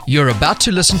You're about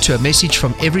to listen to a message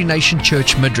from Every Nation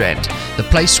Church Midrand, the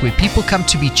place where people come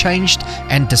to be changed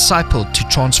and discipled to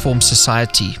transform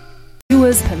society.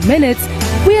 Viewers per minute,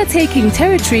 we are taking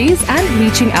territories and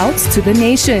reaching out to the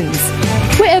nations.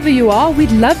 Wherever you are,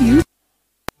 we'd love you.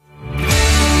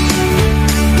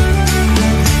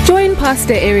 Join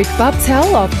Pastor Eric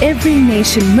Babtel of Every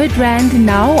Nation Midrand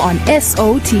now on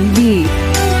SOTV.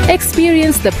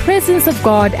 Experience the presence of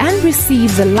God and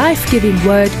receive the life-giving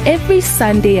word every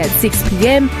Sunday at 6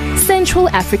 p.m. Central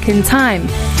African Time.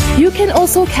 You can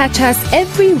also catch us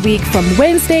every week from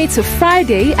Wednesday to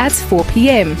Friday at 4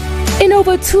 p.m. In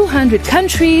over 200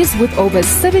 countries with over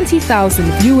 70,000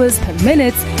 viewers per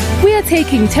minute, we are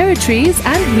taking territories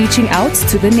and reaching out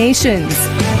to the nations.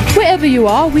 Wherever you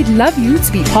are, we'd love you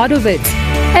to be part of it.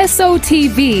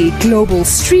 SOTV, Global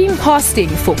Streamcasting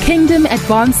for Kingdom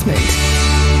Advancement.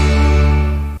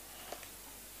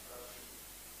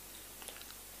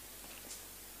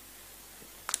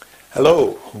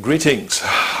 Hello, greetings,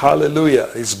 hallelujah.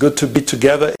 It's good to be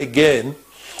together again.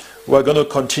 We're going to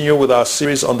continue with our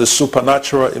series on the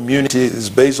supernatural immunity. It's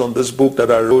based on this book that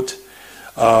I wrote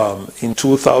in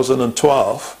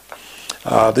 2012.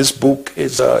 This book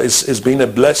is been a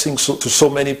blessing to so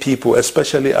many people,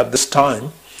 especially at this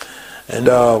time. And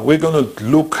we're going to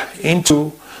look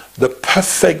into the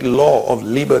perfect law of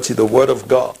liberty, the Word of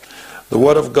God. The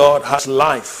Word of God has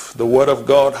life. The Word of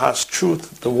God has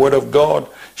truth. The Word of God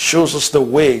shows us the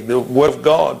way. The Word of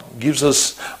God gives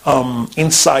us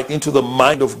insight into the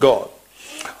mind of God.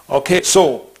 Okay,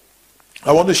 so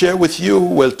I want to share with you,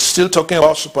 we're still talking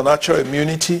about supernatural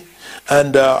immunity,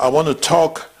 and I want to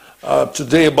talk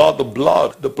today about the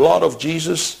blood of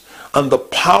Jesus and the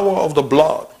power of the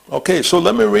blood. Okay, so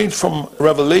let me read from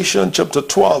Revelation chapter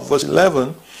 12 verse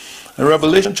 11. In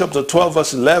Revelation chapter 12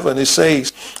 verse 11 it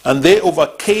says, "And they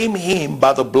overcame him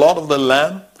by the blood of the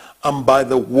Lamb and by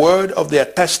the word of their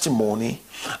testimony,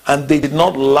 and they did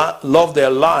not love their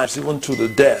lives even to the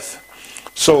death."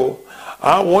 So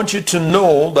I want you to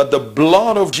know that the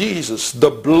blood of Jesus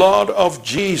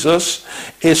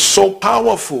is so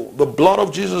powerful. The blood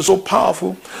of Jesus is so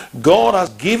powerful. God has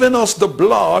given us the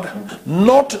blood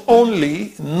not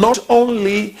only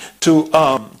to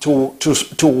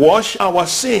wash our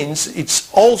sins. It's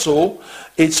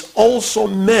also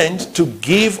meant to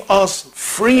give us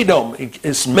freedom.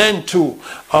 It's meant to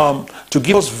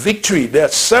give us victory. There are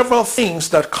several things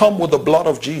that come with the blood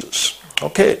of Jesus.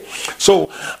 Okay,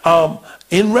 so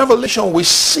in Revelation we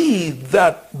see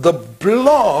that the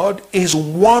blood is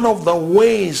one of the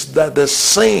ways that the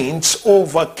saints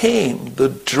overcame the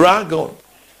dragon.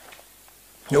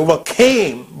 They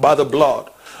overcame by the blood.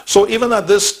 So even at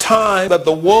this time that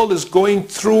the world is going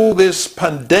through this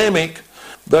pandemic,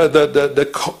 the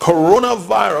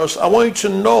coronavirus, I want you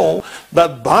to know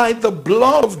that by the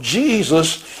blood of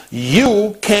Jesus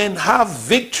you can have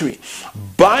victory.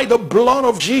 By the blood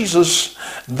of Jesus,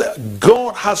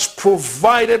 God has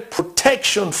provided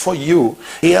protection for you.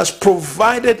 He has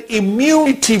provided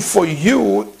immunity for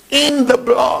you in the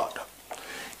blood.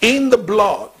 In the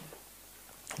blood.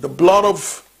 The blood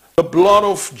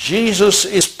of Jesus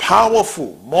is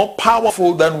powerful, more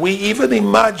powerful than we even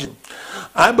imagine.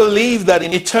 I believe that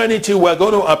in eternity we're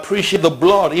going to appreciate the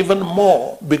blood even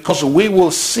more, because we will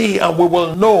see and we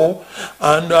will know,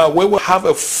 and we will have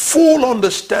a full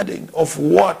understanding of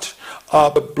what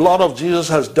the blood of Jesus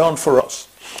has done for us.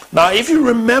 Now, if you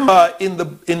remember in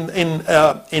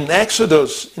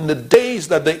Exodus, in the days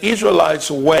that the Israelites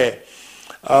were,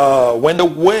 when they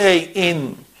were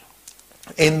in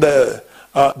the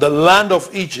land of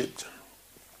Egypt,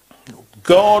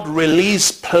 God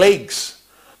released plagues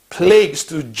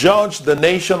to judge the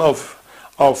nation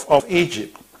of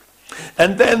Egypt.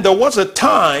 And then there was a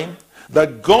time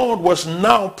that God was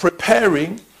now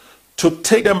preparing to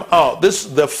take them out.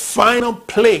 The final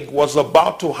plague was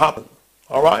about to happen.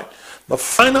 All right? The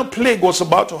final plague was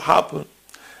about to happen.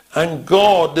 And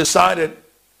God decided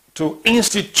to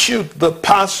institute the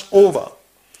Passover.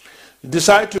 He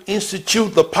decided to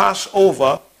institute the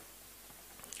Passover.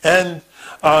 And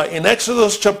in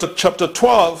Exodus chapter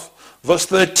 12, verse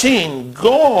 13,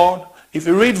 God, if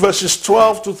you read verses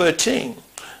 12 to 13,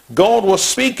 God was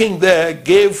speaking there,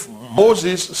 gave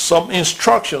Moses some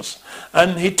instructions,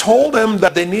 and he told them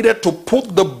that they needed to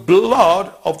put the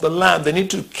blood of the lamb, they need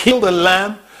to kill the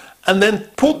lamb, and then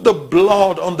put the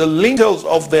blood on the lintels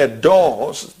of their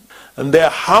doors and their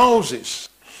houses.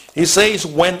 He says,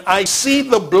 "When I see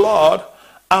the blood,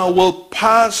 I will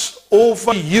pass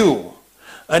over you."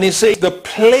 And he says, "The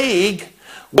plague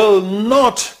will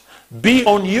not be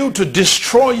on you to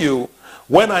destroy you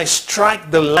when I strike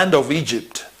the land of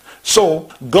Egypt." So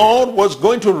God was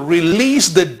going to release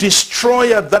the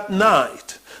destroyer that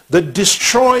night. The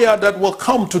destroyer that will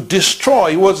come to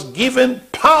destroy. He was given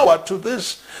power to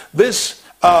this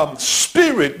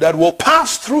spirit that will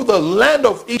pass through the land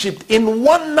of Egypt in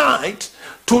one night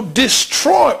to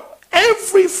destroy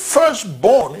every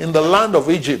firstborn in the land of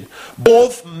Egypt,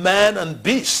 both man and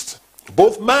beast.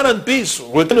 Both man and beast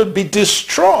were going to be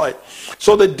destroyed.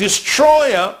 So the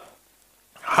destroyer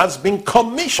has been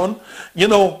commissioned,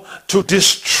 to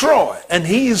destroy, and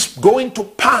he is going to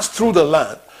pass through the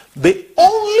land. The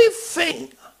only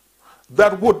thing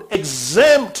that would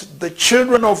exempt the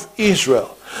children of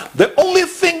Israel, the only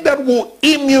thing that will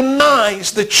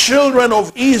immunize the children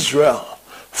of Israel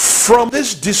from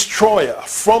this destroyer,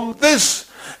 from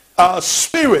this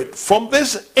spirit, from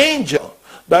this angel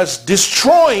that's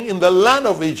destroying in the land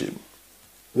of Egypt,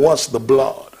 was the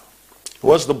blood.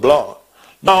 Was the blood.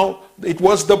 Now, it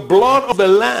was the blood of the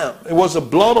lamb. It was the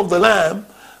blood of the lamb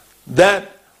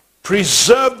that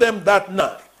preserved them that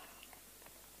night.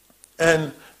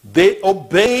 And they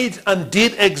obeyed and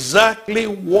did exactly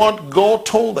what God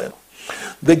told them.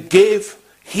 They gave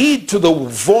heed to the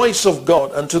voice of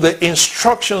God and to the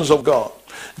instructions of God.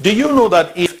 Do you know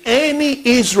that if any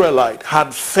Israelite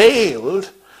had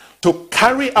failed to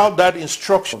carry out that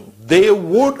instruction, they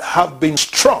would have been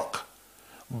struck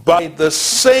by the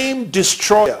same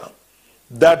destroyer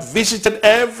that visited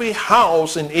every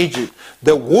house in Egypt?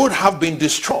 They would have been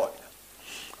destroyed.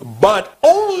 But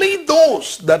only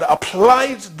those that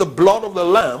applied the blood of the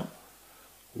Lamb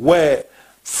were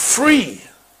free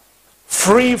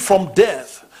from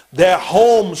death. Their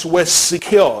homes were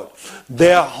secured.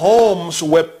 Their homes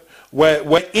were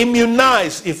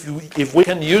immunized, if we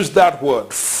can use that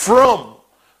word, from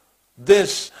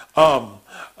this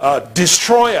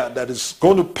destroyer that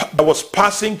was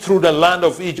passing through the land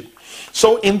of Egypt.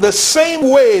 So in the same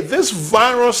way, this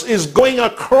virus is going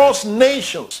across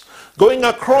nations. Going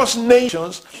across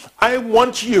nations, I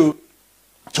want you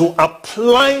to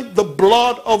apply the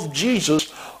blood of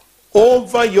Jesus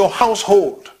over your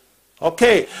household.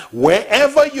 Okay,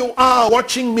 wherever you are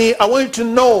watching me, I want you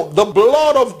to know the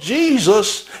blood of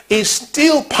Jesus is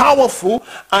still powerful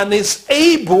and is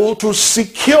able to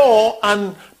secure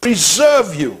and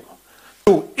preserve you,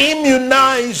 to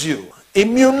immunize you,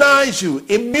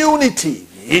 immunity.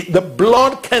 The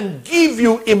blood can give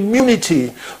you immunity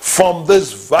from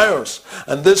this virus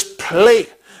and this plague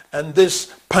and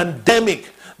this pandemic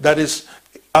that is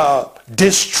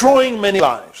destroying many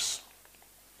lives.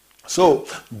 So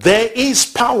there is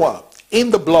power in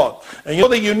the blood. And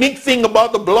the unique thing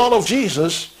about the blood of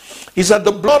Jesus is that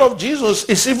the blood of Jesus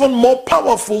is even more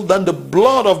powerful than the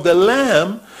blood of the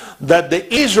lamb that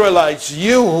the Israelites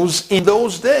used in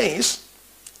those days.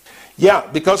 Yeah,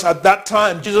 because at that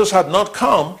time Jesus had not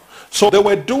come. So they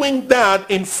were doing that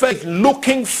in faith,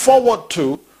 looking forward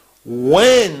to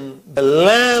when the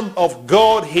Lamb of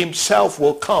God himself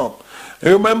will come.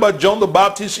 You remember John the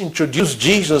Baptist introduced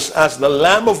Jesus as the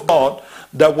Lamb of God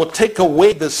that will take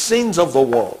away the sins of the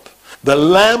world. The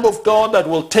Lamb of God that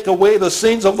will take away the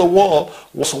sins of the world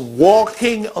was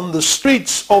walking on the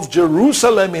streets of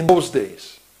Jerusalem in those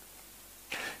days.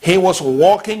 He was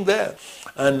walking there.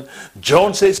 And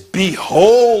John says,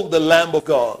 behold the Lamb of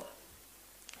God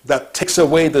that takes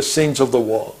away the sins of the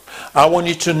world. I want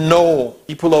you to know,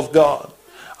 people of God,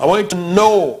 I want you to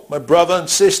know, my brother and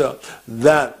sister,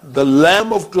 that the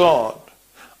Lamb of God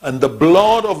and the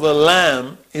blood of the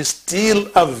Lamb is still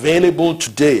available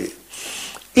today.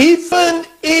 Even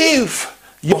if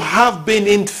you have been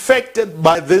infected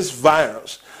by this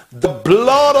virus, the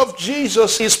blood of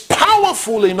Jesus is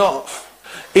powerful enough.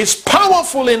 It's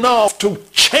powerful enough to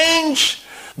change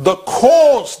the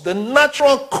course, the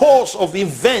natural course of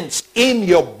events in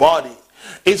your body.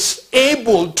 It's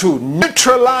able to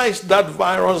neutralize that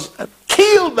virus and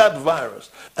kill that virus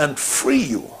and free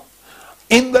you.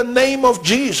 In the name of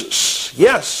Jesus.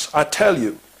 Yes, I tell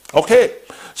you. Okay,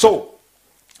 so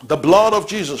the blood of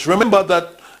Jesus. Remember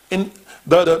that in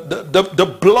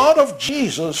the blood of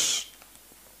Jesus,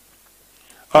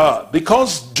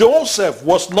 because Joseph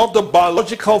was not the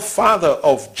biological father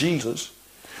of Jesus,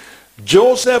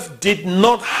 Joseph did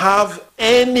not have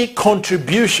any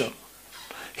contribution.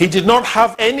 He did not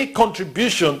have any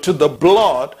contribution to the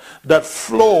blood that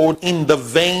flowed in the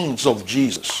veins of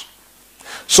Jesus.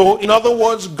 So in other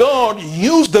words, God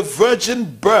used the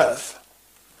virgin birth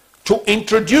to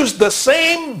introduce the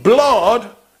same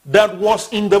blood that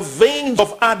was in the veins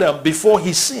of Adam before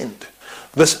he sinned.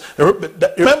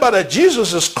 Remember that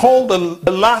Jesus is called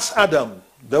the last Adam.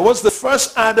 There was the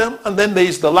first Adam and then there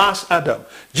is the last Adam.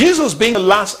 Jesus, being the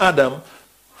last Adam,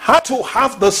 had to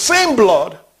have the same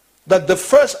blood that the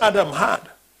first Adam had.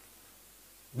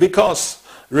 Because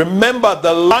remember,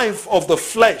 the life of the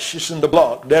flesh is in the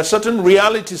blood. There are certain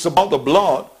realities about the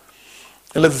blood.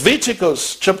 In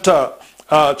Leviticus chapter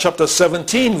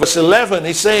 17 verse 11,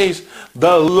 it says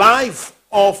the life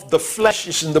of the flesh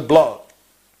is in the blood.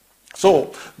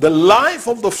 So the life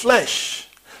of the flesh,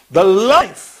 the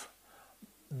life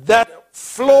that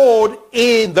flowed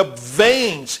in the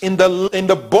veins in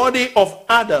the body of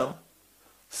Adam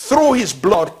through his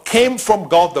blood came from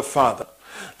God the Father.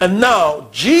 And now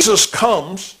Jesus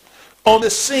comes on the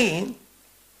scene,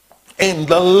 and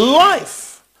the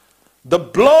life, the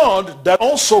blood that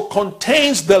also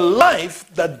contains the life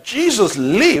that Jesus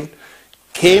lived,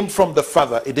 came from the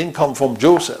Father. It didn't come from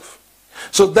Joseph.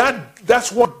 So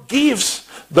that's what gives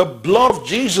the blood of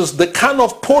Jesus the kind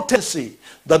of potency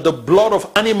that the blood of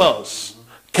animals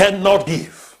cannot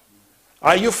give.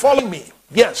 Are you following me?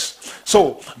 Yes.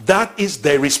 So there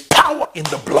is power in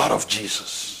the blood of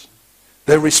Jesus.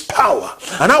 There is power.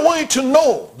 And I want you to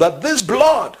know that this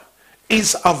blood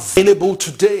is available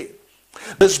today.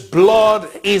 This blood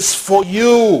is for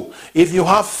you. If you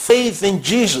have faith in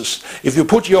Jesus, if you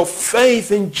put your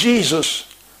faith in Jesus,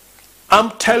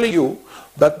 I'm telling you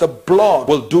that the blood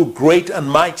will do great and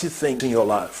mighty things in your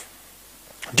life.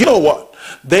 Do you know what?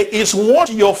 There is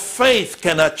what your faith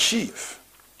can achieve.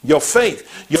 Your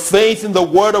faith in the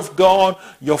Word of God,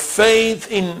 your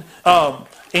faith in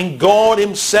God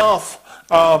Himself.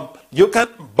 You can,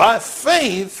 by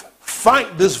faith,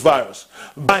 fight this virus.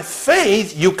 By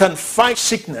faith, you can fight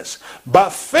sickness. By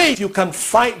faith, you can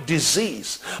fight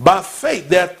disease. By faith,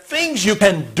 there are things you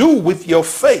can do with your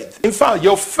faith. In fact,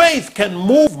 your faith can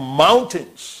move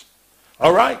mountains.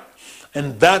 All right?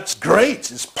 And that's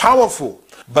great. It's powerful.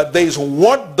 But there's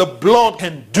what the blood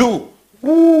can do.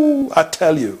 Ooh, I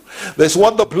tell you. There's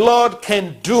what the blood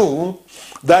can do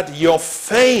that your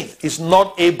faith is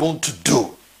not able to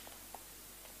do.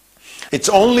 It's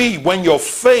only when your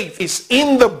faith is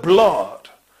in the blood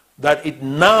that it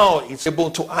now is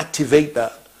able to activate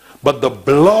that. But the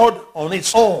blood on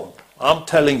its own, I'm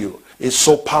telling you, is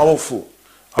so powerful.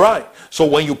 All right? So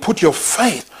when you put your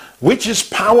faith, which is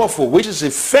powerful, which is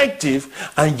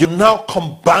effective, and you now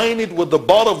combine it with the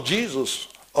blood of Jesus,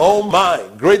 oh my,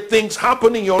 great things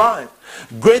happen in your life.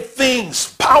 Great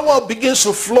things, power begins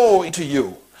to flow into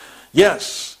you.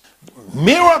 Yes,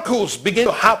 miracles begin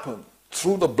to happen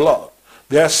through the blood.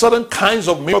 There are certain kinds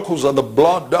of miracles that the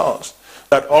blood does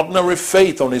that ordinary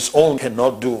faith on its own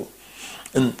cannot do.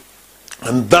 And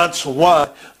that's why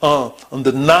on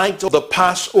the night of the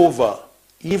Passover,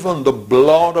 even the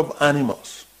blood of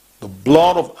animals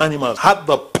had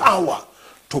the power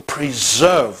to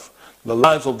preserve the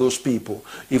lives of those people.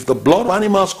 If the blood of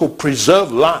animals could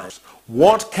preserve lives,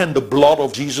 what can the blood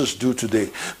of Jesus do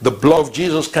today? The blood of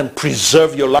Jesus can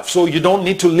preserve your life. So you don't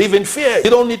need to live in fear. You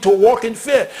don't need to walk in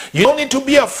fear. You don't need to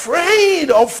be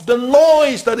afraid of the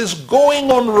noise that is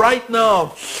going on right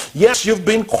now. Yes, you've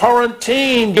been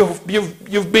quarantined.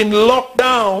 You've been locked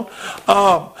down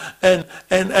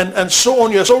and so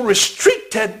on. You're so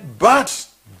restricted. But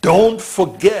don't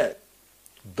forget,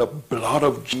 the blood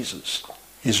of Jesus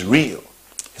is real.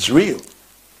 It's real.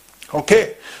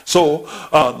 Okay, so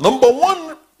number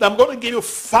one, I'm going to give you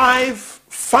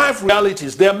five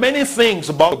realities. There are many things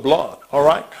about the blood, all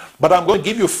right? But I'm going to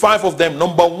give you 5 of them.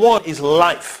 Number one is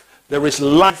life. There is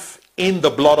life in the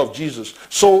blood of Jesus.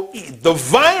 So the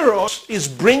virus is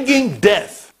bringing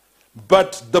death,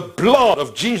 but the blood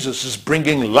of Jesus is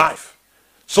bringing life.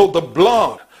 So the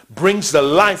blood brings the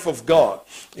life of God.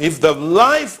 If the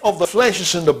life of the flesh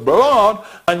is in the blood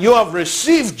and you have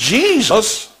received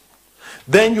Jesus,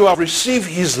 then you have received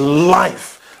his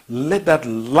life. Let that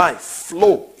life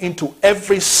flow into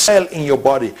every cell in your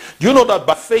body. You know that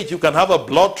by faith you can have a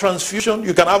blood transfusion.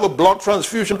 You can have a blood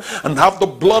transfusion and have the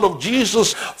blood of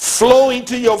Jesus flow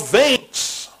into your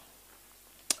veins.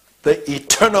 The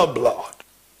eternal blood.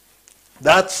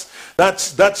 That's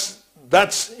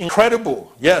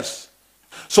incredible. Yes.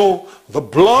 So the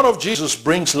blood of Jesus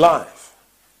brings life.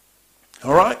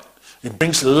 All right? It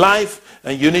brings life,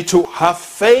 and you need to have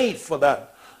faith for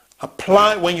that.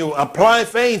 When you apply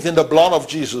faith in the blood of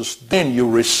Jesus, then you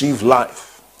receive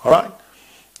life. All right?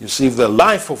 You receive the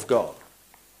life of God.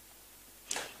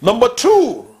 Number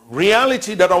 2,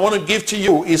 reality that I want to give to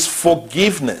you is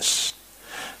forgiveness.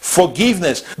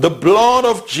 Forgiveness. The blood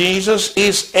of Jesus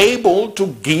is able to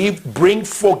bring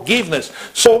forgiveness.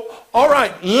 So, all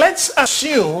right, let's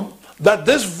assume that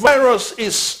this virus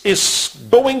is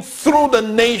going through the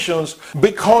nations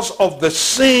because of the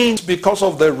sins, because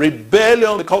of the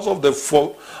rebellion, because of the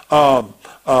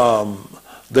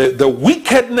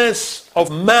wickedness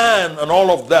of man and all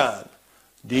of that.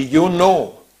 Do you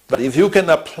know that if you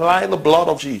can apply the blood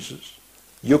of Jesus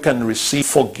you can receive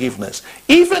forgiveness.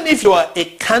 Even if you are a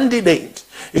candidate,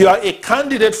 if you are a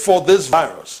candidate for this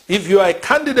virus, if you are a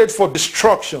candidate for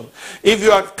destruction, if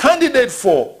you are a candidate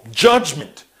for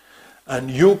judgment,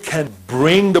 and you can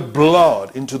bring the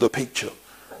blood into the picture,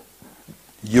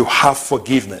 you have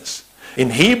forgiveness. In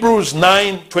Hebrews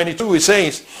 9:22 it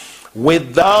says,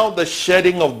 without the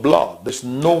shedding of blood, there's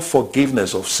no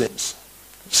forgiveness of sins.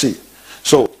 See,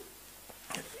 so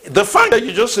the fact that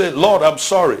you just say, Lord, I'm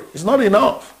sorry, is not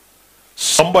enough.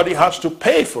 Somebody has to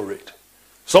pay for it.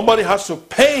 Somebody has to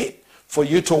pay for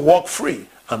you to walk free.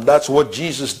 And that's what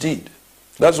Jesus did.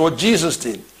 That's what Jesus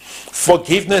did.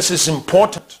 Forgiveness is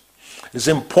important. It's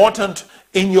important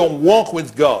in your walk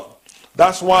with God.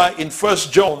 That's why in 1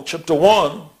 John chapter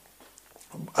 1,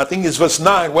 I think it's verse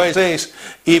 9, where it says,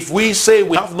 if we say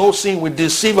we have no sin, we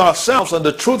deceive ourselves and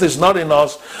the truth is not in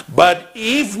us. But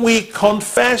if we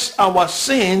confess our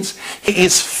sins, he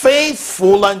is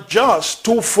faithful and just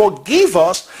to forgive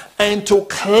us and to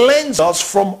cleanse us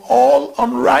from all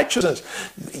unrighteousness.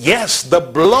 Yes, the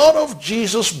blood of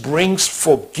Jesus brings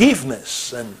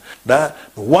forgiveness. And that,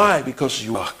 why? Because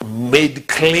you are made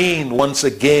clean once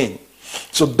again.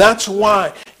 So that's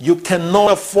why you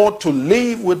cannot afford to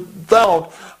live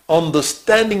without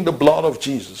understanding the blood of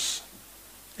Jesus.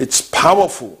 It's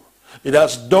powerful. It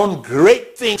has done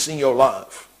great things in your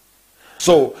life.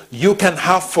 So you can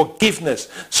have forgiveness.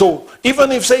 So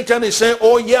even if Satan is saying,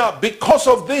 oh yeah, because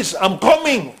of this, I'm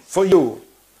coming for you.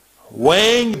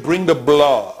 When you bring the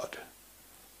blood,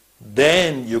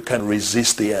 then you can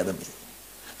resist the enemy.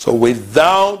 So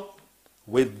without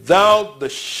the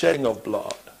shedding of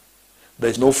blood,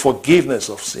 there's no forgiveness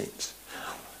of sins.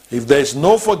 If there's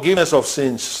no forgiveness of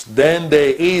sins, then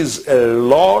there is a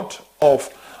lot of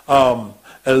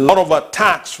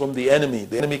attacks from the enemy.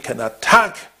 The enemy can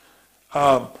attack,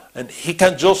 and he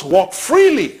can just walk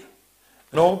freely,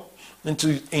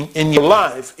 in your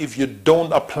life if you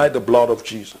don't apply the blood of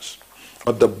Jesus.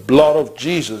 But the blood of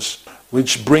Jesus,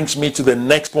 which brings me to the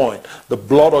next point, the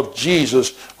blood of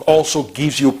Jesus also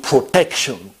gives you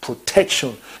protection.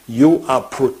 Protection. You are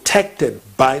protected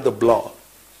by the blood.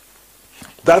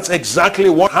 That's exactly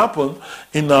what happened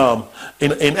in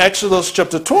Exodus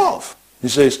chapter 12. He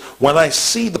says, when I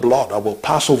see the blood, I will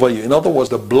pass over you. In other words,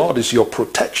 the blood is your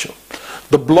protection.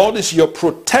 The blood is your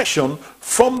protection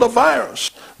from the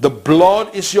virus. The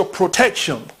blood is your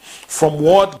protection from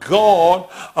what God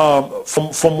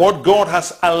from what God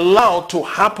has allowed to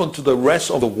happen to the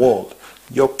rest of the world.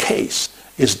 Your case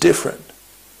is different.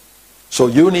 So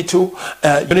you need to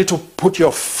put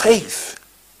your faith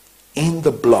in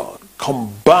the blood.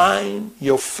 Combine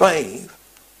your faith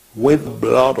with the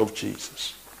blood of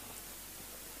Jesus.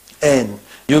 And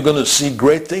you're going to see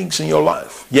great things in your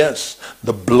life. Yes,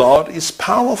 the blood is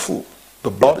powerful. The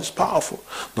blood is powerful.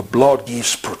 The blood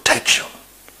gives protection.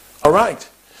 All right.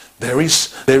 There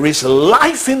is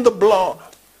life in the blood.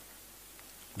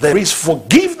 There is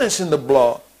forgiveness in the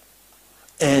blood.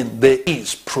 And there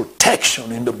is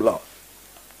protection in the blood.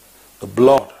 The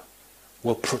blood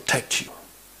will protect you.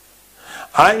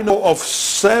 I know of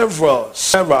several,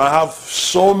 I have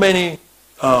so many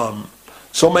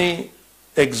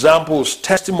examples,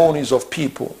 testimonies of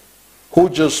people who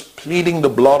just pleading the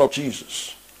blood of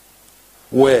Jesus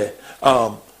were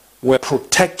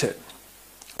protected.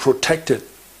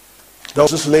 There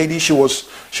was this lady, she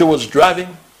was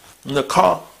driving in the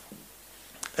car,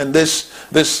 and this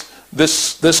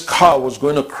car was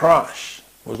going to crash.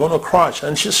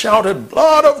 And she shouted,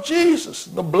 blood of Jesus,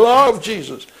 the blood of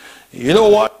Jesus. You know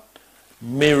what?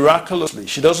 Miraculously,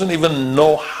 she doesn't even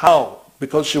know how,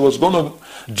 because she was going to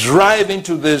drive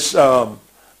into this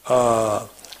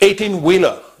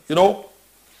 18-wheeler,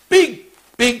 big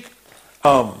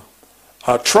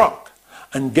truck.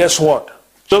 And guess what?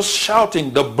 Just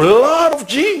shouting, the blood of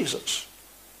Jesus.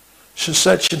 She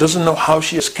said she doesn't know how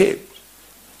she escaped,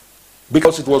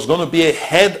 because it was going to be a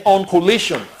head-on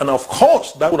collision. And of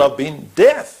course, that would have been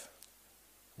death.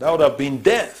 That would have been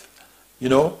death,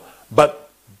 But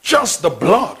just the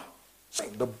blood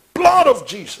of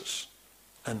Jesus.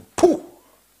 And poof.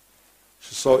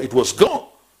 So it was gone.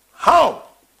 How?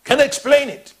 Can I explain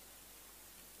it?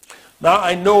 Now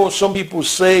I know some people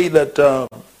say that the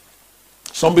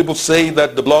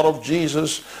blood of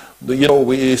Jesus,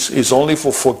 is only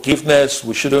for forgiveness.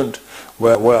 We shouldn't.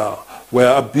 We're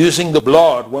abusing the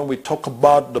blood when we talk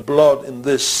about the blood in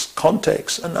this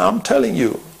context. And I'm telling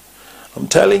you,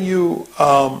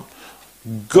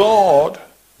 God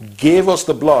gave us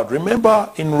the blood. Remember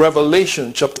in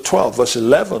Revelation chapter 12 verse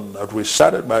 11 that we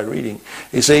started by reading,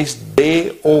 it says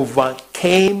they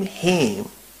overcame him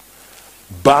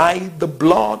by the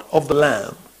blood of the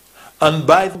Lamb and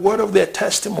by the word of their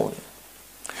testimony.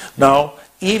 Now,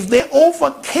 if they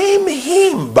overcame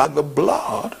him by the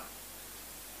blood,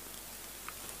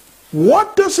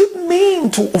 what does it mean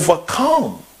to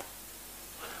overcome?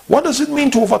 What does it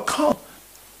mean to overcome?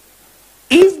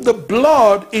 If the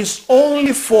blood is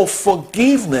only for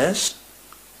forgiveness,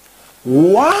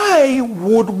 why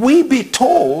would we be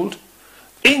told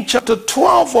in chapter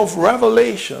 12 of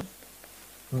Revelation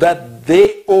that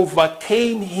they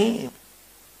overcame him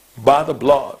by the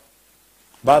blood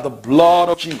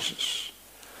of Jesus?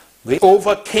 They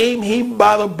overcame him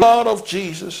by the blood of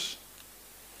Jesus.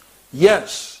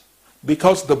 Yes,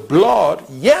 because the blood,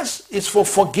 yes, is for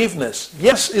forgiveness.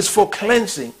 Yes, it's for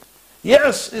cleansing.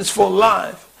 Yes, it's for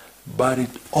life. But it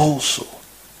also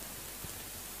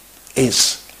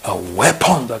is a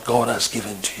weapon that God has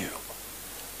given to you.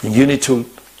 And you need to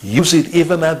use it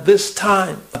even at this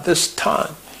time. At this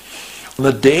time. On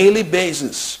a daily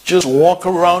basis, just walk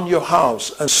around your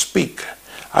house and speak.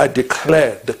 I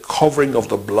declare the covering of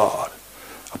the blood.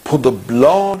 I put the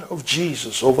blood of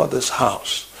Jesus over this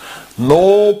house.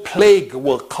 No plague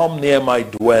will come near my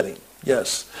dwelling.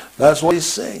 Yes, that's what it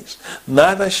says.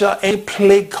 Neither shall any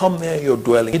plague come near your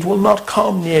dwelling. It will not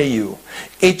come near you.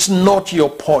 It's not your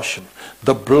portion.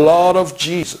 The blood of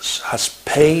Jesus has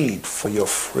paid for your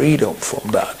freedom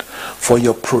from that, for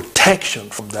your protection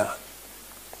from that.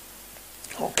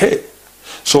 Okay,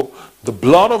 so the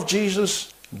blood of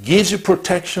Jesus gives you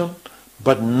protection,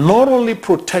 but not only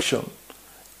protection,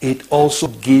 it also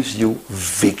gives you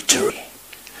victory.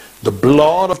 The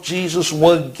blood of Jesus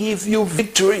will give you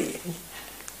victory.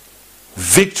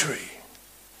 Victory.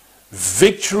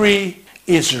 Victory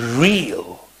is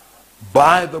real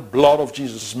by the blood of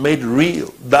Jesus. It's made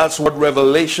real. That's what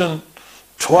Revelation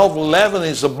 12:11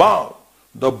 is about.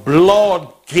 The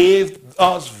blood gave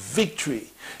us victory.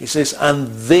 It says, and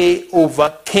they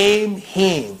overcame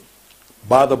him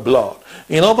by the blood.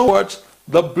 In other words,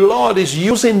 the blood is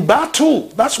used in battle.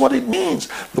 That's what it means.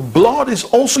 The blood is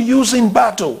also used in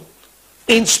battle.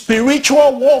 In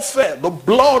spiritual warfare, the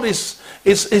blood is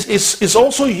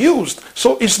also used.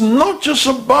 So it's not just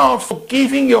about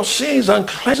forgiving your sins and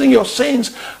cleansing your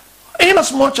sins,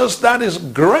 inasmuch as that is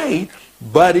great,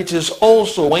 but it is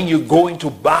also when you go into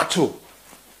battle,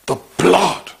 the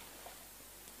blood.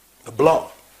 The blood.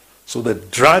 So the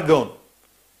dragon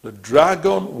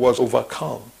was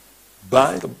overcome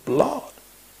by the blood.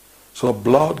 So the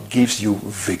blood gives you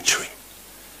victory.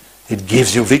 It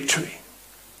gives you victory.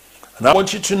 And I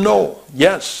want you to know,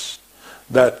 yes,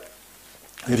 that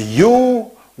if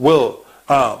you will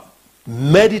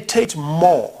meditate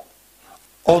more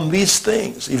on these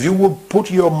things, if you will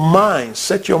put your mind,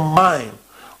 set your mind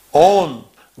on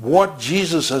what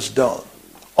Jesus has done,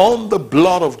 on the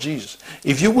blood of Jesus,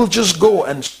 if you will just go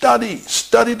and study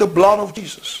the blood of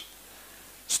Jesus,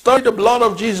 study the blood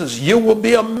of Jesus, you will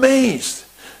be amazed.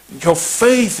 Your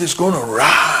faith is going to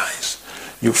rise.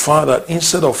 You find that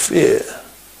instead of fear,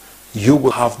 you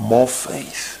will have more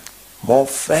faith. More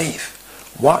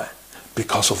faith. Why?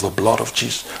 Because of the blood of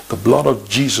Jesus. The blood of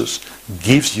Jesus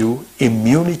gives you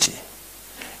immunity.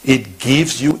 It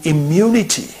gives you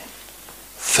immunity.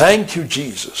 Thank you,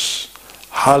 Jesus.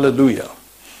 Hallelujah.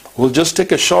 We'll just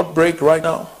take a short break right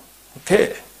now.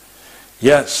 Okay.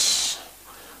 Yes.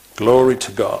 Glory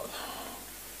to God.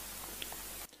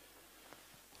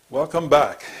 Welcome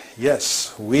back.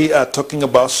 Yes, we are talking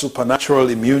about supernatural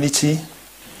immunity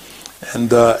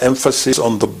and emphasis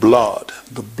on the blood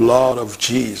of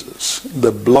Jesus.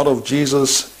 The blood of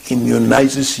Jesus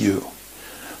immunizes you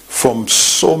from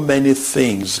so many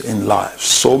things in life,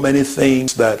 so many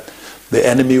things that the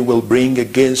enemy will bring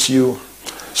against you,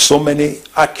 so many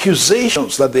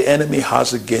accusations that the enemy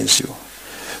has against you,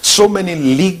 so many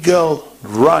legal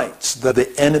rights that the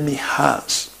enemy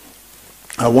has.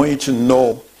 I want you to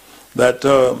know that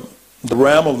the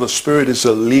realm of the spirit is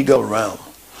a legal realm.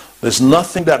 There's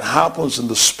nothing that happens in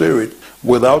the spirit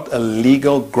without a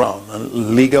legal ground, a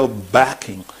legal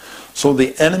backing. So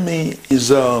the enemy is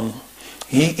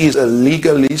he is a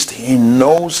legalist. He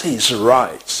knows his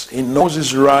rights. He knows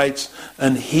his rights,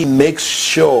 and he makes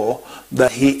sure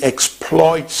that he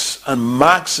exploits and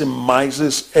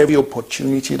maximizes every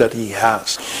opportunity that he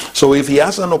has. So if he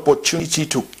has an opportunity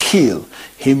to kill,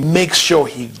 he makes sure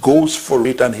he goes for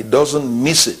it and he doesn't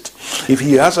miss it. If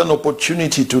he has an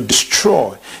opportunity to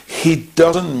destroy, he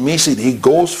doesn't miss it. He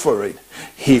goes for it.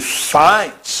 He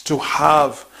fights to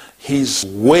have his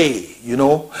way, you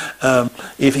know.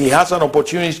 If he has an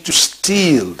opportunity to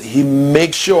steal, he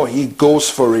makes sure he goes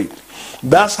for it.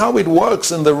 That's how it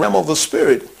works in the realm of the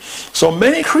spirit. So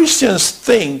many Christians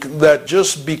think that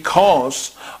just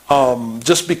because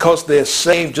they're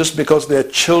saved, just because they're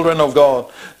children of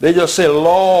God, they just say,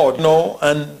 Lord, you know,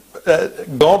 and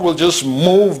God will just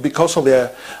move because of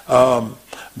their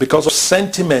because of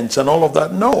sentiments and all of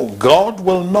that. No, God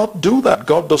will not do that.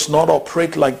 God does not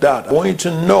operate like that. I want you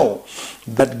to know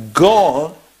that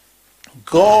God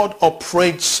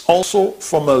operates also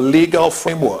from a legal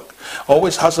framework.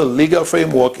 Always has a legal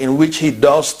framework in which he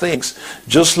does things,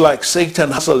 just like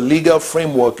Satan has a legal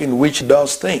framework in which he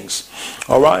does things.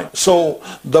 All right, so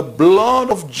the blood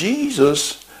of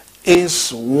Jesus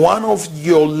is one of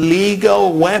your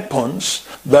legal weapons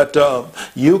that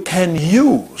you can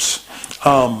use.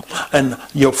 And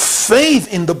your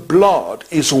faith in the blood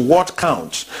is what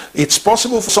counts. It's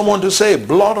possible for someone to say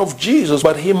blood of Jesus,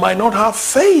 but he might not have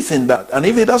faith in that. And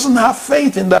if he doesn't have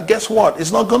faith in that, guess what?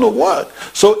 It's not going to work.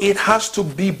 So it has to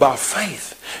be by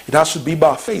faith. It has to be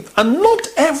by faith. And not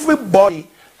everybody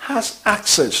has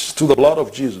access to the blood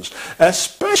of Jesus,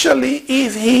 especially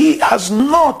if he has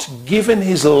not given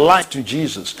his life to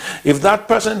Jesus. If that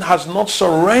person has not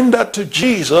surrendered to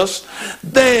Jesus,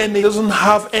 then he doesn't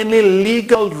have any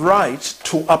legal right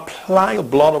to apply the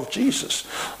blood of Jesus.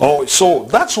 Oh, so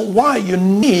that's why you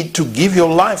need to give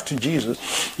your life to Jesus.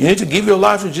 You need to give your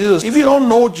life to Jesus. If you don't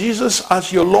know Jesus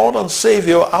as your Lord and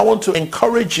Savior, I want to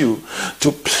encourage you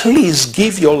to please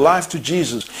give your life to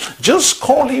Jesus. Just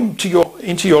call him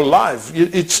into your life.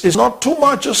 It's not too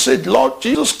much. Just say, Lord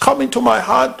Jesus, come into my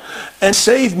heart and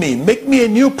save me. Make me a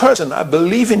new person. I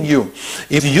believe in you.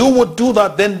 If you would do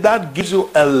that, then that gives you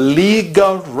a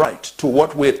legal right to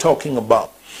what we're talking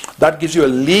about. That gives you a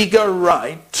legal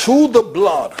right to the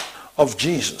blood of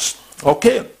Jesus.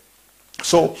 Okay?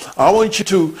 So I want you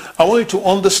to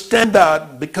understand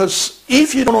that, because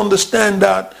if you don't understand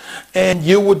that, and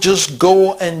you would just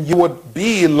go and you would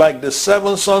be like the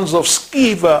 7 sons of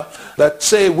Sceva that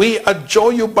say, we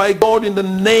adjure you by God in the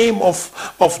name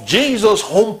of Jesus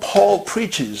whom Paul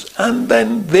preaches. And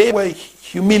then they were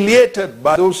humiliated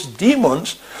by those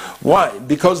demons. Why?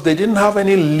 Because they didn't have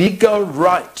any legal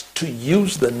right to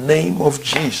use the name of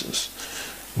Jesus.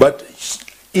 But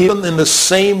even in the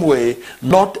same way,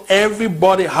 not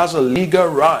everybody has a legal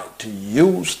right to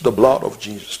use the blood of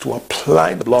Jesus, to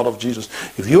apply the blood of Jesus.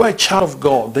 If you are a child of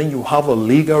God, then you have a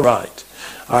legal right.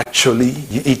 Actually,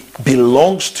 it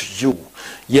belongs to you.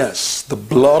 Yes, the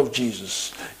blood of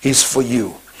Jesus is for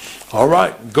you. All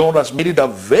right, God has made it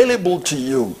available to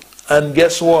you. And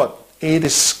guess what? It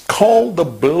is called the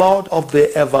blood of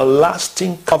the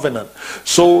everlasting covenant.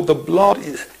 So the blood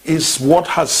is what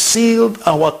has sealed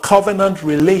our covenant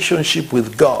relationship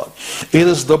with God. It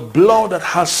is the blood that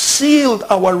has sealed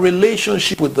our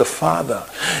relationship with the Father.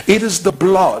 It is the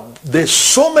blood. There's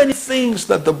so many things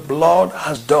that the blood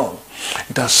has done.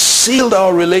 It has sealed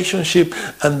our relationship,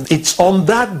 and it's on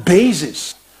that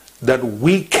basis that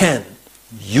we can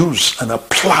use and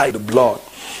apply the blood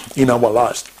in our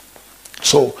lives.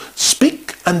 So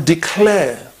speak and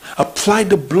declare, apply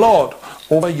the blood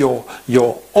over your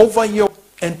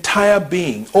entire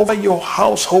being, over your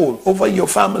household, over your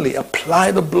family.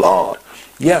 Apply the blood.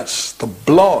 Yes, the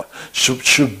blood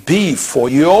should be for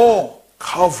your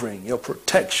covering, your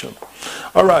protection.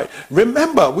 All right.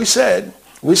 Remember, we said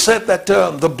that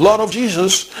the blood of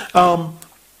Jesus,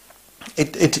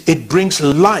 it brings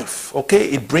life. Okay,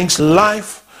 it brings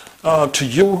life to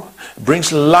you,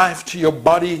 brings life to your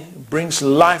body, brings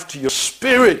life to your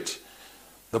spirit.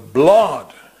 The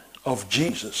blood of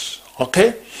Jesus.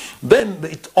 Okay, then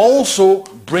it also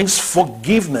brings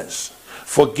forgiveness.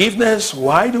 Forgiveness.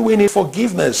 Why do we need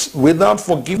forgiveness? Without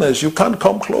forgiveness, you can't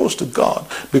come close to God,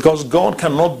 because God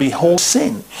cannot behold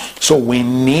sin. So we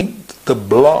need the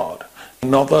blood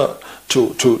in order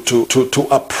to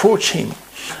approach him.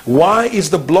 Why is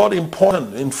the blood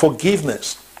important in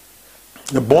forgiveness?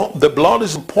 The blood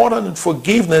is important in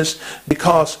forgiveness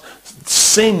because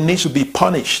sin needs to be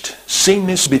punished. Sin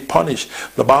needs to be punished.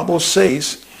 The Bible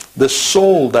says, the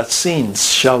soul that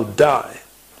sins shall die.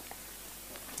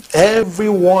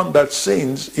 Everyone that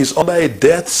sins is under a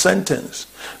death sentence.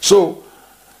 So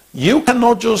you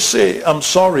cannot just say, I'm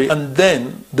sorry, and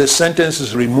then the sentence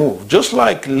is removed. Just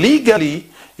like legally,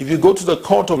 if you go to the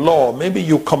court of law, maybe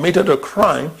you committed a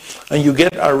crime and you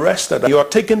get arrested, you are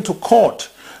taken to court.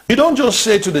 You don't just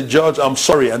say to the judge, I'm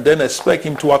sorry, and then expect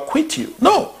him to acquit you.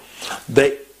 No.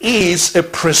 There is a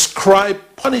prescribed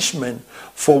punishment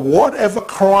for whatever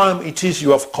crime it is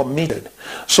you have committed.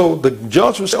 So the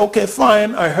judge will say, okay,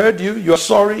 fine, I heard you, you're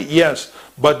sorry, yes,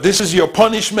 but this is your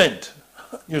punishment.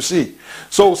 You see.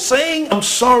 So saying I'm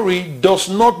sorry does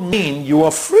not mean you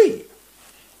are free.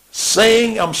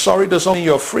 Saying I'm sorry does not mean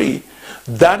you're free.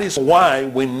 That is why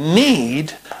we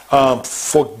need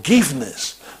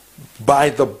forgiveness by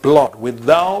the blood.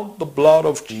 Without the blood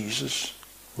of Jesus,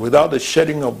 without the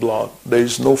shedding of blood, there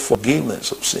is no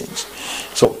forgiveness of sins.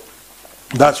 So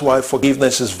That's why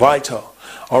forgiveness is vital.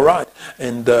 All right.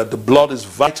 And the blood is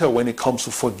vital when it comes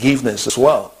to forgiveness as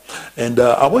well. And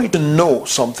I want you to know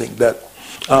something, that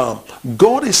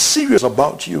God is serious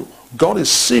about you. God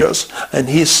is serious, and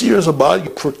he is serious about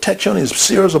your protection. He's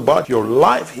serious about your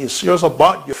life. He's serious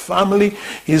about your family.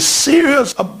 He's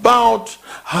serious about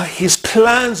his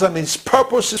plans and his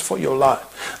purposes for your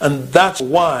life. And that's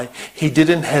why he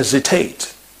didn't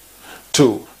hesitate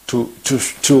to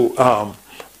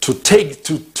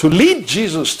lead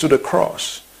Jesus to the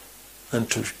cross and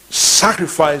to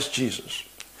sacrifice Jesus.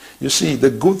 You see, the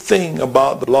good thing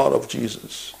about the blood of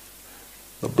Jesus,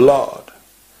 the blood,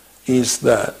 is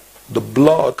that the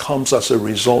blood comes as a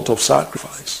result of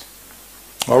sacrifice.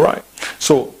 All right.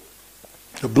 So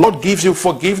the blood gives you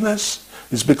forgiveness.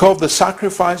 It's because of the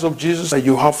sacrifice of Jesus that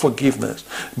you have forgiveness.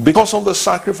 Because of the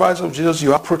sacrifice of Jesus,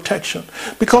 you have protection.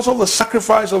 Because of the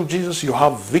sacrifice of Jesus, you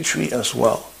have victory as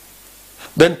well.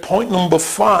 Then point number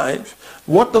 5,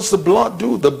 what does the blood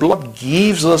do? The blood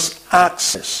gives us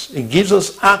access. It gives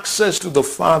us access to the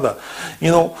Father.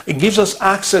 You know, it gives us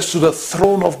access to the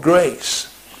throne of grace.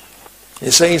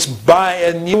 It says, by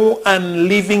a new and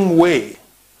living way.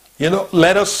 You know,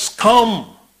 let us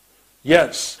come.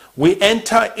 Yes, we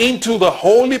enter into the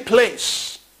holy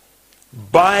place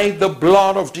by the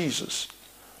blood of Jesus.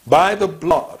 By the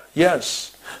blood,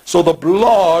 yes. So the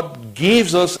blood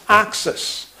gives us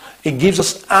access. It gives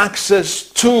us access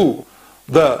to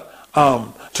the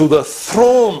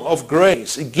throne of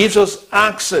grace. It gives us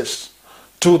access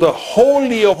to the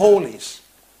Holy of Holies,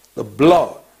 the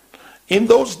blood. In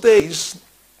those days,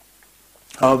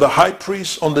 the high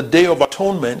priest on the Day of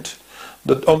Atonement,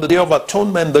 the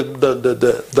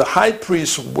high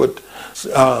priest would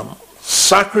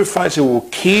sacrifice. He will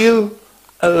kill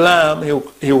a lamb, he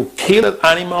will kill an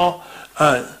animal,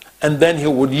 and then he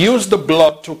would use the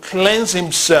blood to cleanse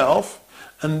himself,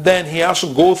 and then he has to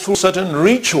go through certain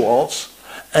rituals,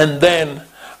 and then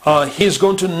he's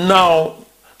going to now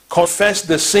confess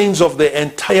the sins of the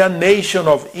entire nation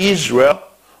of Israel.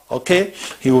 Okay,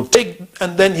 he will take,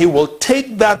 and then he will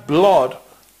take that blood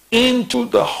into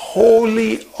the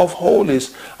Holy of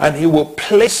Holies, and he will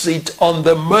place it on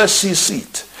the mercy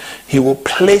seat. He will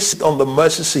place it on the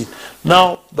mercy seat.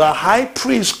 Now, the high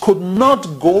priest could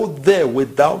not go there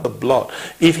without the blood.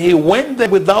 If he went there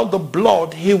without the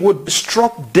blood, he would be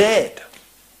struck dead.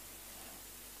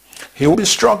 He would be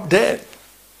struck dead.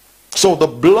 So the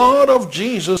blood of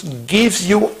Jesus gives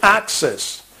you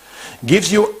access.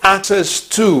 Gives you access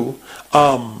to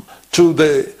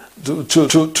the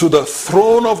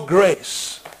throne of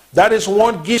grace. That is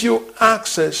what gives you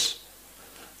access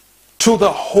to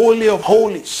the Holy of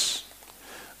Holies.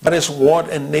 That is what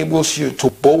enables you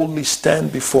to boldly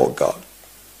stand before God.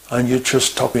 And you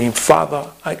just talk to him, Father,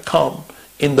 I come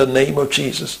in the name of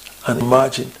Jesus. And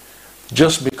imagine,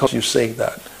 just because you say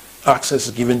that, access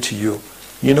is given to you.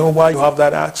 You know why you have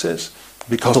that access?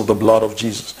 Because of the blood of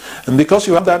Jesus. And because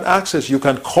you have that access, you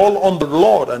can call on the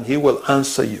Lord and he will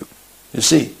answer you. You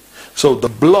see? So the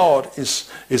blood is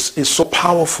so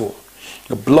powerful.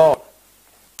 The blood.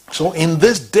 So in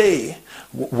this day,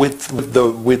 with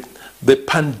the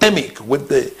pandemic, with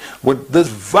this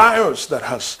virus that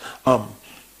has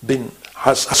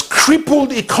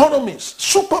crippled economies,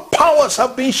 superpowers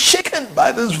have been shaken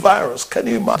by this virus. Can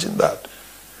you imagine that?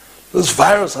 This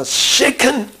virus has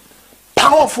shaken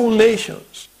powerful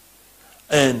nations.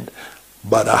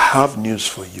 But I have news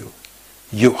for you.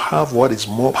 You have what is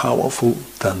more powerful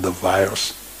than the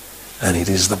virus, and it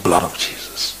is the blood of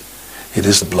Jesus. It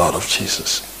is the blood of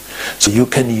Jesus. So you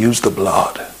can use the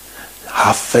blood.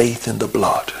 Have faith in the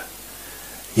blood.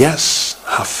 Yes,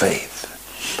 have faith.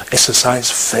 Exercise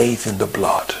faith in the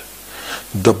blood.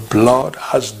 The blood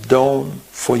has done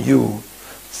for you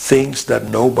things that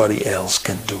nobody else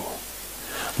can do.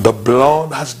 The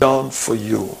blood has done for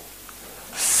you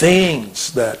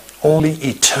things that only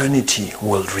eternity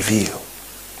will reveal.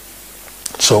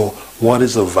 So what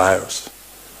is a virus?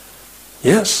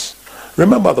 Yes.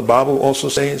 Remember, the Bible also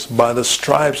says, by the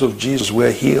stripes of Jesus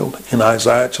we're healed in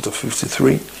Isaiah chapter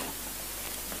 53.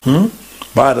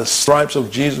 By the stripes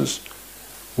of Jesus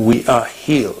we are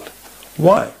healed.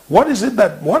 Why? What is it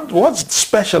that, what's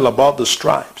special about the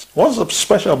stripes? What's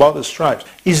special about the stripes?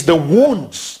 Is the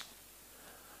wounds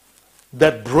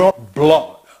that brought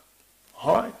blood.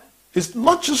 All right? It's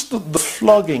not just the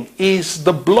flogging, it's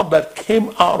the blood that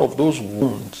came out of those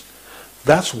wounds.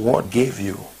 That's what gave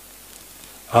you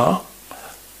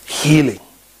healing.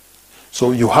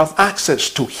 So you have access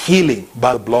to healing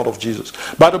by the blood of Jesus.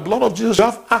 By the blood of Jesus, you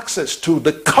have access to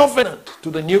the covenant, to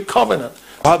the new covenant.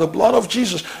 By the blood of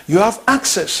Jesus, you have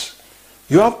access.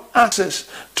 You have access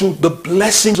to the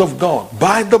blessings of God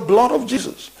by the blood of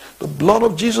Jesus. The blood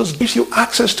of Jesus gives you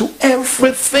access to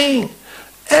everything.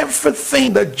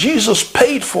 Everything that Jesus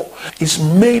paid for is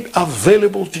made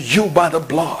available to you by the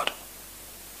blood.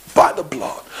 By the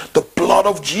blood. The blood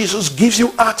of Jesus gives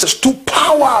you access to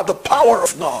power, the power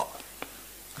of God.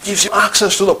 Gives you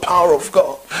access to the power of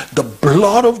God. The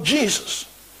blood of Jesus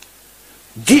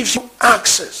gives you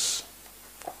access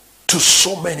to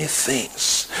so many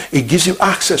things. It gives you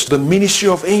access to the ministry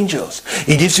of angels.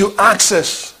 It gives you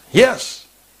access, yes,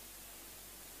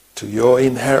 to your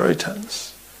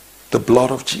inheritance. The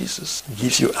blood of Jesus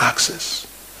gives you access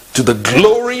to the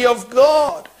glory of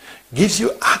God. Gives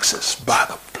you access by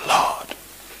the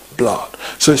blood.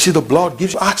 So you see, the blood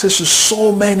gives you access to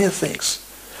so many things.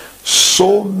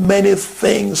 So many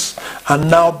things are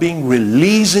now being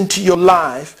released into your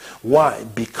life. Why?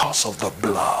 Because of the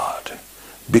blood.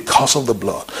 Because of the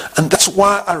blood. And that's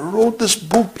why I wrote this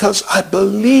book, because I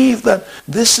believe that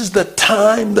this is the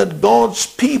time that God's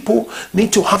people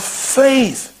need to have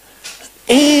faith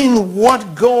in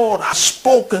what God has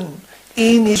spoken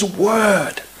in his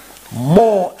word.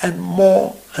 More and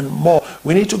more and more.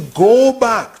 We need to go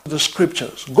back to the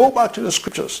scriptures. Go back to the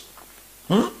scriptures.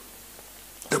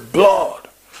 The blood.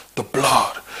 The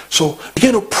blood. So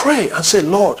begin to pray and say,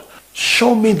 Lord,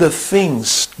 show me the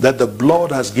things that the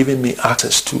blood has given me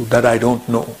access to that I don't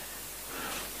know.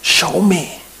 Show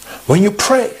me. When you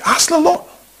pray, ask the Lord,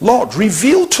 Lord,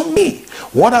 reveal to me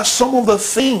what are some of the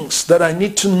things that I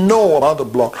need to know about the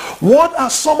blood. What are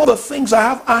some of the things I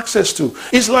have access to?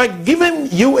 It's like giving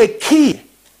you a key.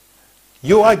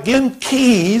 You are given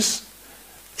keys,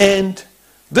 and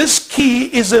this key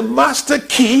is a master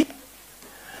key,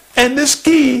 and this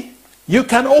key, you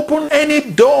can open any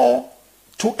door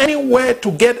to anywhere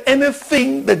to get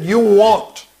anything that you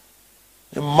want.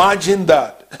 Imagine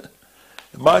that.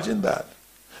 Imagine that.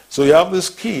 So you have this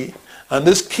key, and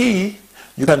this key,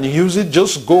 you can use it,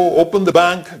 just go open the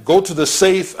bank, go to the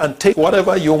safe and take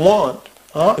whatever you want.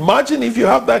 Imagine if you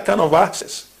have that kind of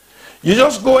access. You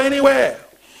just go anywhere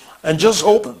and just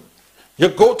open. You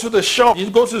go to the shop, you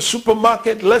go to the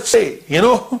supermarket, let's say,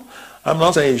 I'm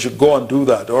not saying you should go and do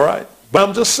that, all right? But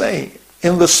I'm just saying,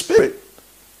 in the spirit,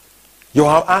 you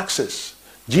have access.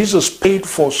 Jesus paid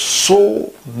for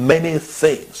so many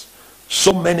things.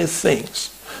 So many things.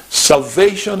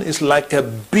 Salvation is like a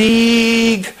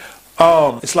big,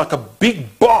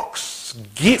 box,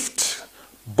 gift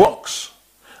box.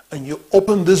 And you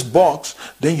open this box,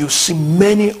 then you see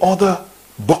many other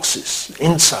boxes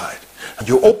inside. And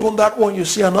you open that one, you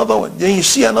see another one, then you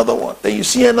see another one, then you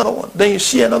see another one, then you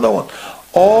see another one.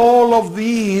 All of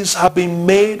these have been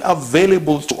made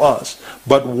available to us.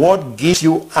 But what gives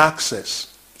you access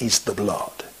is the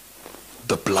blood.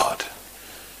 The blood.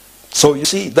 So you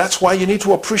see, that's why you need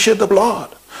to appreciate the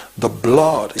blood. The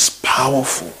blood is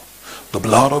powerful. The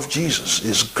blood of Jesus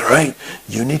is great.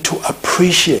 You need to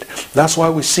appreciate. That's why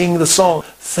we sing the song,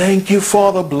 thank you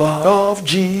for the blood of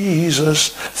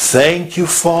Jesus. Thank you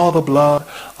for the blood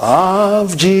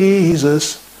of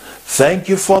Jesus. Thank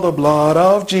you for the blood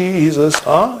of Jesus.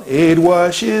 It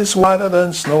washes whiter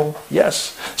than snow.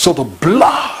 Yes. So the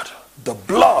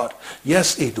blood,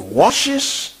 yes, it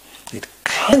washes, it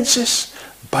cleanses,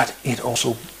 but it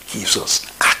also gives us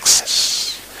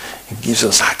access. It gives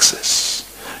us access.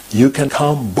 You can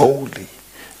come boldly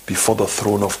before the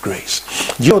throne of grace.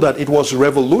 You know that it was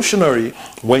revolutionary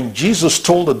when Jesus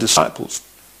told the disciples,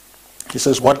 he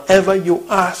says, whatever you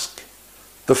ask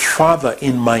the Father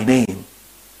in my name,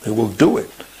 they will do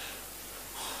it.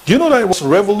 Do you know that it was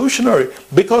revolutionary?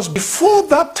 Because before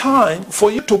that time, for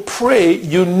you to pray,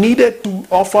 you needed to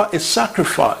offer a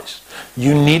sacrifice.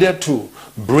 You needed to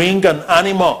bring an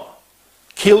animal,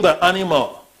 kill the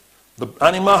animal. The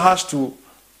animal has to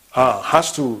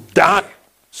die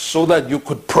so that you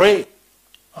could pray.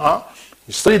 You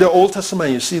study the Old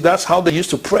Testament, you see that's how they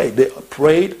used to pray. They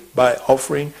prayed by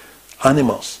offering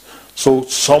animals. So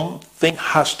something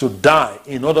has to die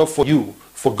in order for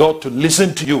God to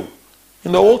listen to you.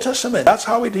 In the Old Testament, that's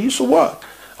how it used to work.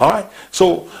 All right.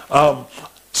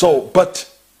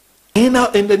 But in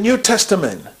the New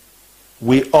Testament,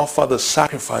 we offer the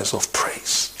sacrifice of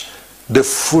praise, the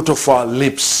fruit of our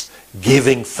lips,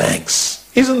 giving thanks.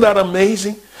 Isn't that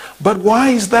amazing? But why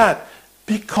is that?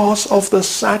 Because of the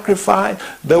sacrifice,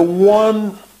 the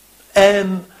one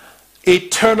and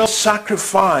eternal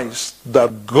sacrifice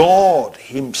that God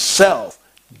himself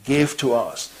gave to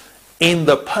us in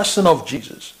the person of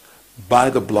Jesus by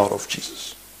the blood of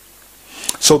Jesus.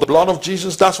 So the blood of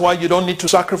Jesus, that's why you don't need to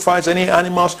sacrifice any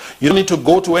animals. You don't need to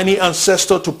go to any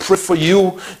ancestor to pray for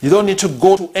you. You don't need to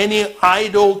go to any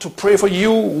idol to pray for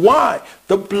you. Why?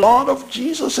 The blood of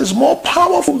Jesus is more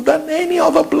powerful than any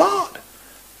other blood.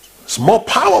 It's more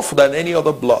powerful than any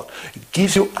other blood. It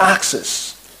gives you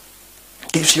access.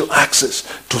 It gives you access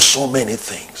to so many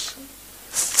things.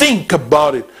 Think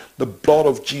about it. The blood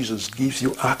of Jesus gives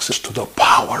you access to the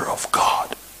power of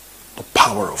God. The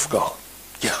power of God.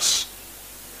 Yes.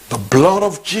 The blood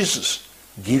of Jesus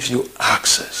gives you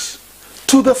access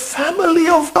to the family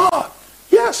of God.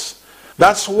 Yes.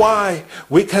 That's why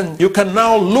you can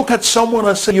now look at someone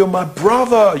and say, you're my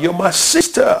brother, you're my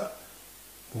sister.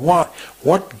 Why?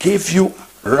 What gave you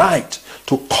right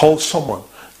to call someone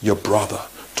your brother,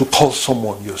 to call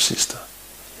someone your sister?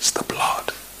 It's the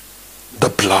blood. The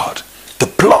blood. The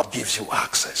blood gives you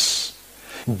access.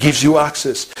 Gives you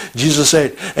access. Jesus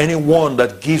said, anyone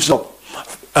that gives up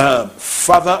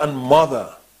father and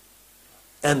mother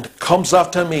and comes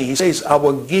after me, he says, I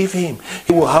will give him.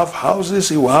 He will have houses,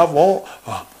 he will have all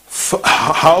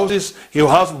houses, he will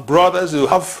have brothers, he will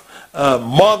have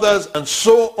mothers, and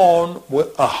so on,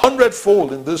 with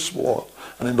 100-fold in this world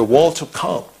and in the world to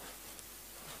come.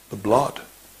 The blood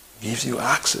gives you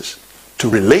access to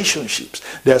relationships.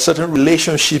 There are certain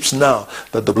relationships now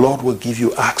that the blood will give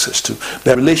you access to.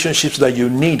 There are relationships that you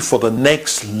need for the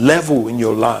next level in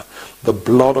your life. The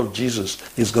blood of Jesus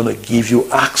is going to give you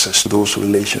access to those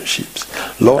relationships.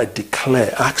 Lord, I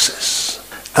declare access.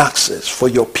 Access for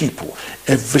your people.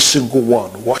 Every single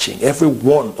one watching. Every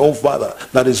one, oh Father,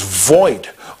 that is void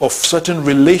of certain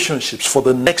relationships for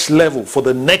the next level, for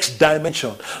the next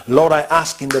dimension. Lord, I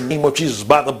ask in the name of Jesus,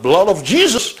 by the blood of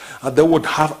Jesus, that they would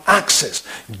have access.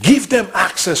 Give them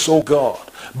access, oh God,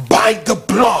 by the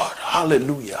blood.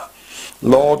 Hallelujah.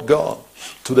 Lord God,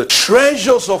 to the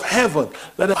treasures of heaven,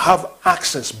 let them have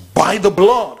access by the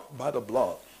blood. By the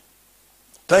blood.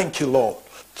 Thank you, Lord.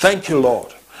 Thank you,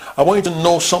 Lord. I want you to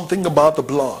know something about the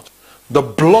blood. The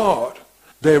blood,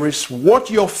 there is what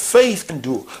your faith can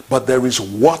do, but there is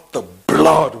what the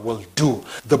blood will do.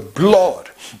 The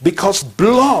blood, because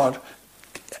blood,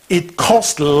 it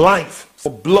cost life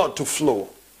for blood to flow.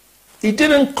 It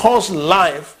didn't cost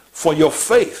life for your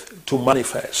faith to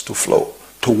manifest, to flow,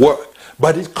 to work,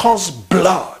 but it cost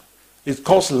blood. It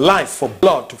cost life for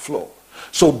blood to flow.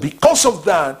 So because of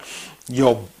that,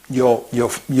 the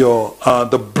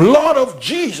blood of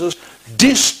Jesus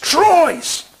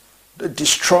destroys the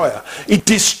destroyer. It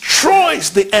destroys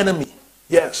the enemy.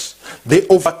 Yes. They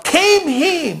overcame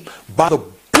him by the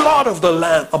blood of the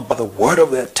Lamb and by the word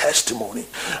of their testimony.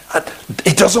 And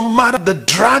it doesn't matter the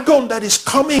dragon that is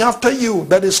coming after you,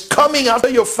 that is coming after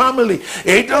your family.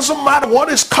 It doesn't matter what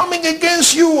is coming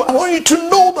against you. I want you to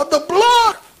know that the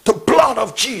blood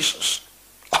of Jesus,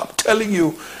 I'm telling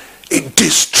you, it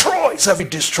destroys every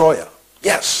destroyer.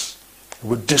 Yes. It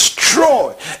will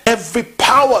destroy every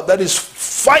power that is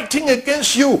fighting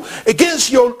against you,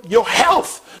 against your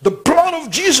health. The blood of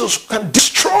Jesus can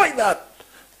destroy that.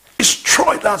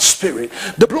 Destroy that spirit.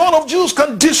 The blood of Jesus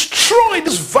can destroy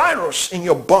this virus in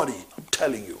your body. I'm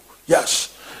telling you.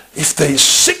 Yes. If there is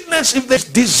sickness, if there's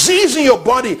disease in your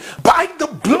body, by the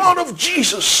blood of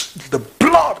Jesus, the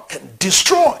blood can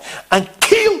destroy and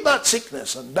kill that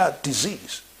sickness and that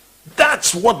disease.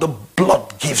 That's what the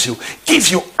blood gives you. Gives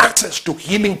you access to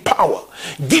healing power.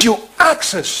 Gives you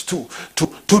access to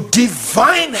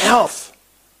divine health.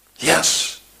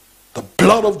 Yes. The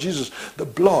blood of Jesus. The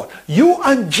blood. You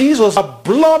and Jesus are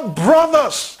blood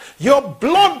brothers. You're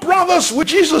blood brothers with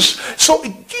Jesus. So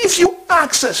it gives you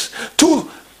access to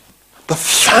the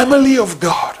family of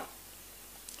God.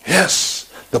 Yes.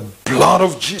 The blood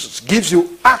of Jesus gives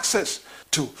you access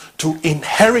to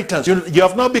inheritance. You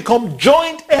have now become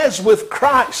joint heirs with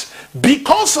Christ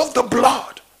because of the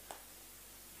blood.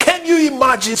 Can you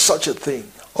imagine such a thing?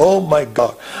 Oh my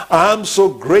God. I'm so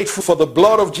grateful for the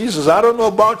blood of Jesus. I don't know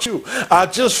about you. I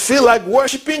just feel like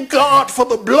worshiping God for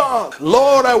the blood.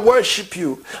 Lord, I worship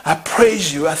you. I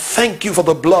praise you. I thank you for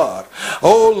the blood.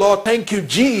 Oh Lord, thank you,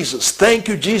 Jesus. Thank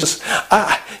you, Jesus.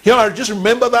 I just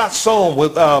remember that song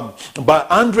with by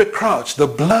Andre Crouch. The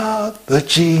blood that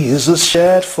Jesus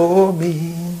shed for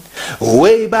me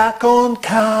way back on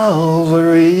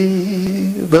Calvary.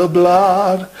 The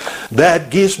blood that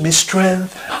gives me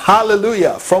strength.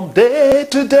 Hallelujah. From day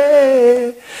to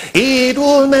day, it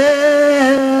will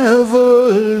never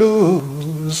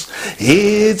lose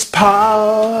its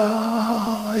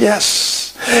power.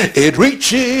 Yes, it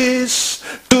reaches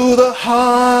to the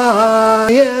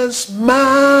highest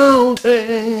mountain,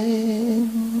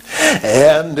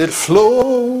 and it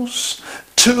flows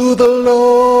to the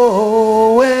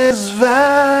lowest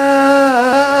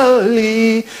valley.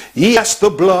 eternally. Yes, the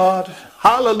blood.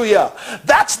 Hallelujah.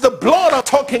 That's the blood I'm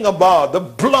talking about. The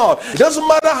blood. It doesn't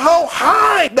matter how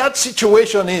high that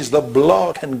situation is, the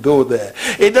blood can go there.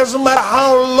 It doesn't matter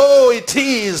how low it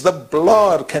is, the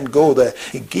blood can go there.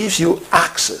 It gives you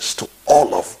access to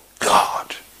all of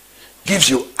God. Gives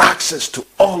you access to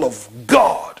all of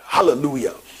God.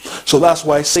 Hallelujah. So that's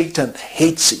why Satan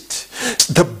hates it.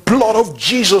 The blood of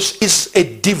Jesus is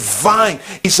a divine,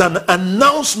 is an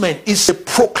announcement, is a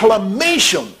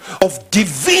proclamation of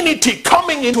divinity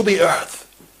coming into the earth.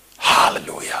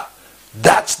 Hallelujah.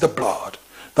 That's the blood.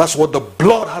 That's what the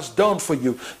blood has done for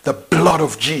you. The blood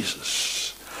of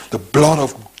Jesus. The blood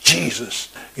of Jesus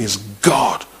is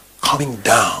God coming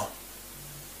down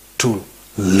to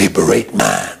liberate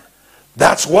man.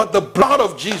 That's what the blood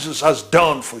of Jesus has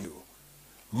done for you.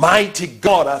 Mighty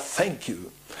God, I thank you.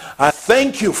 I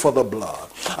thank you for the blood.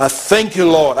 I thank you,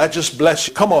 Lord. I just bless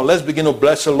you. Come on, let's begin to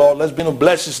bless the Lord. Let's begin to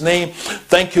bless his name.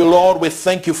 Thank you, Lord. We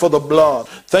thank you for the blood.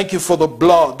 Thank you for the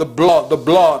blood, the blood, the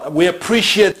blood. We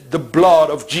appreciate the blood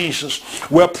of Jesus.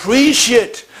 We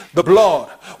appreciate the blood,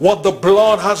 what the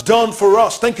blood has done for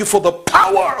us. Thank you for the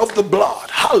power of the blood.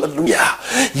 Hallelujah.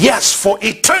 Yes, for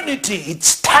eternity. It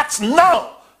starts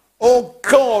now. Oh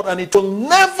God, and it will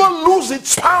never lose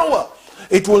its power.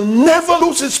 It will never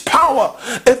lose its power.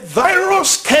 A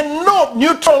virus cannot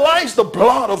neutralize the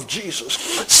blood of Jesus.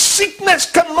 Sickness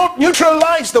cannot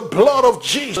neutralize the blood of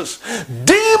Jesus.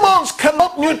 Demons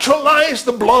cannot neutralize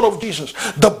the blood of Jesus.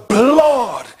 The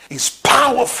blood is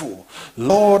powerful.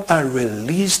 Lord, I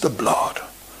release the blood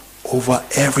over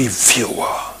every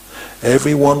viewer,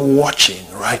 everyone watching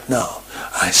right now.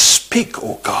 I speak,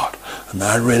 oh God, and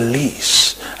I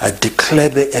release, I declare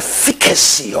the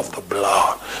efficacy of the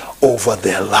blood over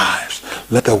their lives.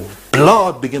 Let the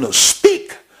blood begin to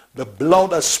speak. The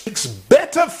blood that speaks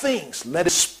better things, let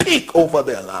it speak over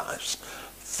their lives.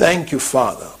 Thank you,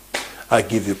 Father. I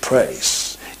give you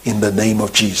praise in the name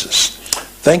of Jesus.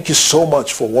 Thank you so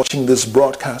much for watching this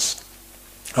broadcast.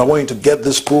 I want you to get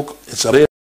this book. It's available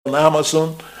on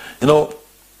Amazon. You know,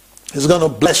 it's going to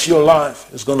bless your life.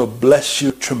 It's going to bless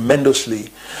you tremendously,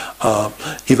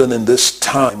 even in this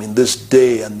time, in this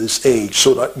day and this age,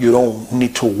 so that you don't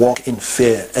need to walk in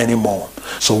fear anymore.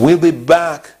 So we'll be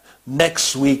back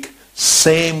next week,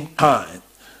 same time.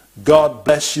 God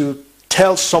bless you.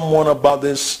 Tell someone about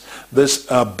this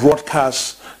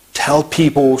broadcast. Tell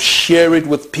people, share it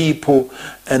with people,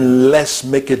 and let's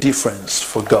make a difference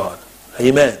for God.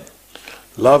 Amen.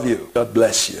 Love you. God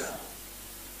bless you.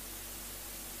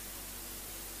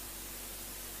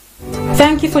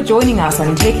 Thank you for joining us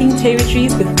on Taking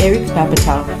Territories with Eric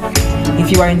Babatal. If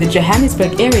you are in the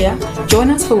Johannesburg area, join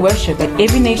us for worship at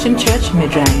Every Nation Church,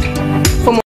 Midrand.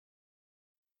 For more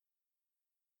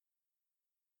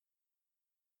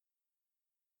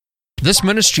This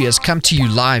ministry has come to you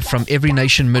live from Every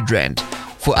Nation Midrand.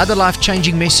 For other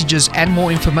life-changing messages and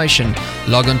more information,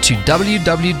 log on to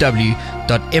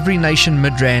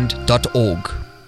www.everynationmidrand.org.